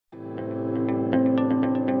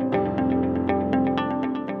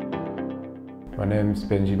My name's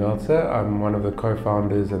Benji Meltzer. I'm one of the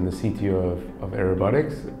co-founders and the CTO of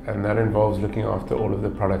Aerobotics, and that involves looking after all of the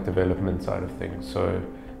product development side of things, so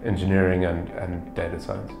engineering and data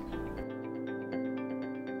science.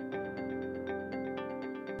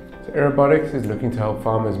 So Aerobotics is looking to help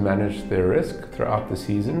farmers manage their risk throughout the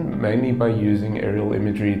season, mainly by using aerial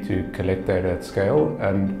imagery to collect data at scale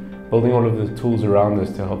and building all of the tools around this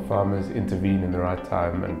to help farmers intervene in the right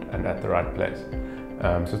time and at the right place.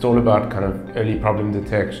 So it's all about kind of early problem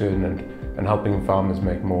detection and helping farmers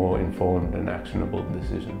make more informed and actionable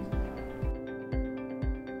decisions.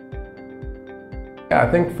 Yeah, I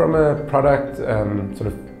think from a product sort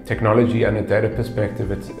of technology and a data perspective,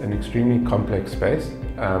 it's an extremely complex space.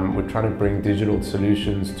 We're trying to bring digital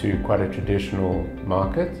solutions to quite a traditional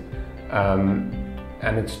market.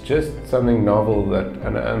 And it's just something novel that,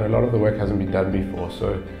 and a lot of the work hasn't been done before.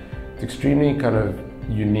 So it's extremely kind of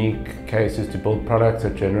unique cases to build products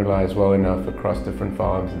that generalize well enough across different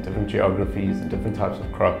farms and different geographies and different types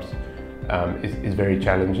of crops is very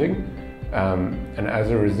challenging. And as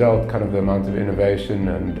a result, kind of the amount of innovation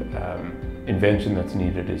and invention that's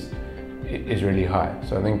needed is really high.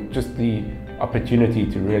 So I think just the opportunity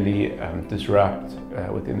to really disrupt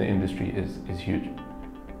within the industry is huge.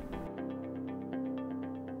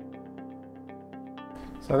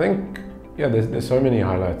 So I think, yeah, there's so many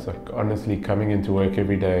highlights. Like honestly, coming into work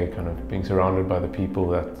every day, kind of being surrounded by the people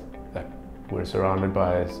that we're surrounded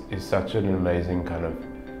by is such an amazing kind of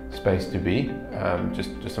space to be.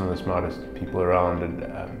 Just some of the smartest people around, and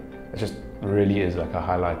it just really is like a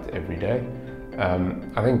highlight every day.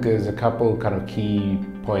 I think there's a couple kind of key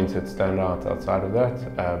points that stand out outside of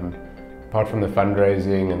that. Apart from the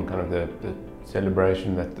fundraising and kind of the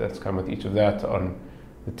celebration that's come with each of that, on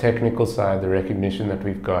the technical side, the recognition that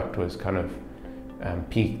we've got was kind of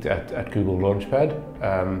peaked at Google Launchpad,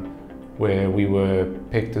 where we were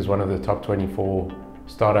picked as one of the top 24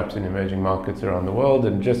 startups in emerging markets around the world,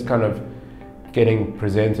 and just kind of getting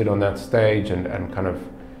presented on that stage and kind of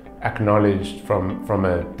acknowledged from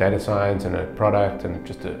a data science and a product and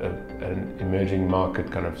just an emerging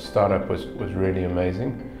market kind of startup was really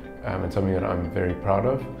amazing, and something that I'm very proud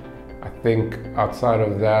of. I think outside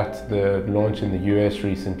of that, the launch in the US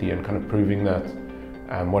recently and kind of proving that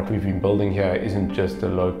what we've been building here isn't just a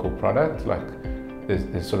local product, like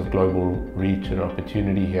there's sort of global reach and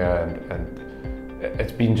opportunity here, and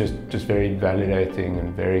it's been just very validating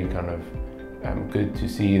and very kind of good to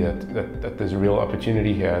see that there's a real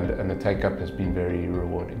opportunity here, and the take-up has been very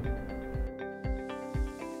rewarding.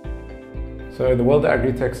 So the World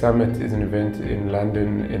AgriTech Summit is an event in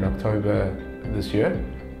London in October this year,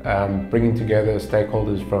 bringing together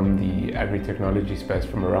stakeholders from the agri-technology space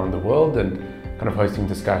from around the world and kind of hosting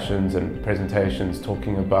discussions and presentations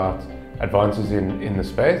talking about advances in the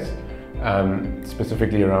space,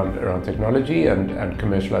 specifically around technology and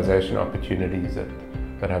commercialization opportunities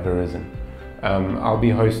that have arisen. I'll be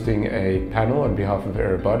hosting a panel on behalf of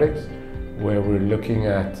Aerobotics where we're looking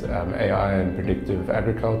at AI and predictive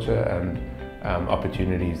agriculture and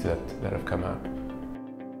opportunities that have come up.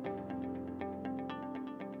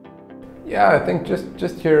 Yeah, I think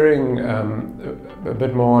just hearing a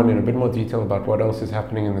bit more and in a bit more detail about what else is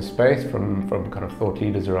happening in the space from kind of thought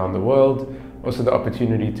leaders around the world. Also the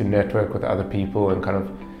opportunity to network with other people and kind of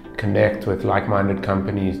connect with like-minded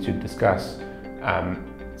companies to discuss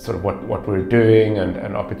sort of what we're doing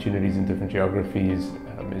and opportunities in different geographies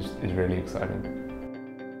is really exciting.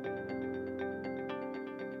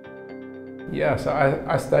 Yeah, so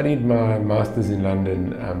I studied my master's in London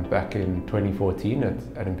back in 2014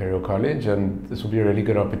 at Imperial College, and this will be a really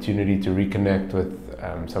good opportunity to reconnect with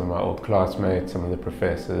some of my old classmates, some of the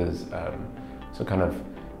professors, so kind of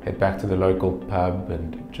head back to the local pub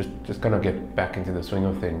and just kind of get back into the swing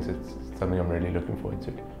of things. It's something I'm really looking forward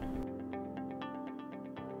to.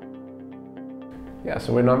 Yeah,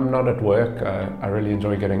 so when I'm not at work, I really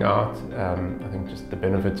enjoy getting out. I think just the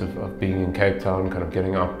benefits of being in Cape Town, kind of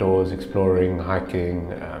getting outdoors, exploring, hiking,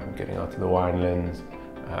 getting out to the winelands,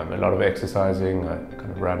 a lot of exercising. I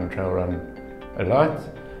kind of run, trail run a lot.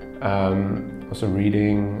 Also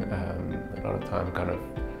reading, a lot of time kind of,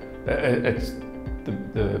 it's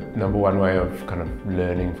the number one way of kind of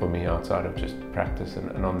learning for me outside of just practice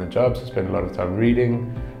and on the job. So I spend a lot of time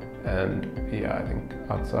reading, and yeah, I think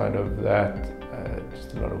outside of that,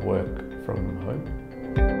 just a lot of work from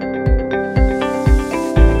home.